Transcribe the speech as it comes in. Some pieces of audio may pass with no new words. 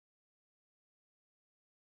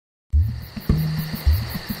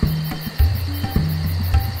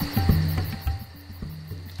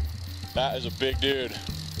That is a big dude.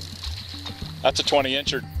 That's a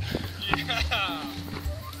 20-incher. Yeah.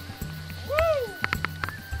 Woo!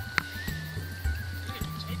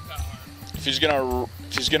 If he's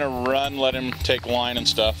gonna run, let him take line and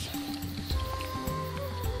stuff.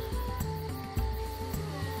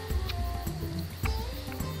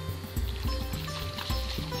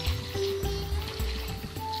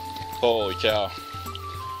 Holy cow.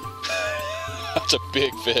 That's a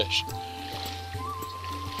big fish.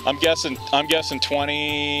 I'm guessing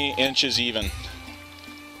 20 inches even.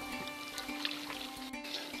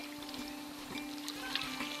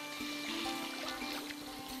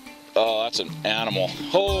 Oh, that's an animal.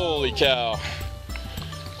 Holy cow.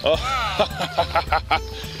 Oh. Wow.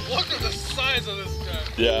 Look at the size of this guy.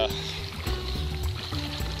 Yeah.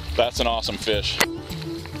 That's an awesome fish.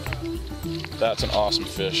 That's an awesome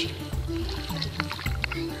fish.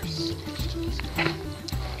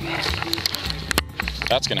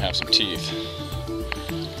 That's gonna have some teeth.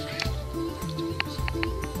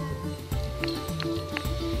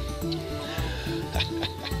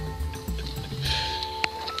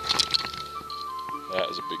 That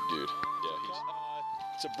is a big dude. Yeah,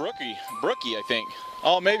 it's a brookie, I think.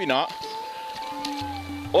 Oh, maybe not.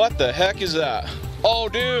 What the heck is that? Oh,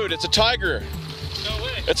 dude, it's a tiger. No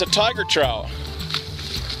way. It's a tiger trout.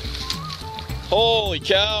 Holy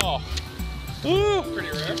cow. Woo.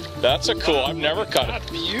 Pretty rare. That's a cool. I've never caught it.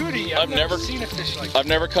 That beauty. I've never seen a fish like that. I've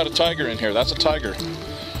never caught a tiger in here. That's a tiger.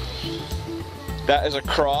 That is a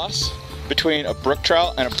cross between a brook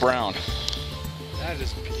trout and a brown. That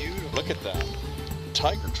is beautiful. Look at that.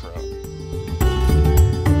 Tiger trout.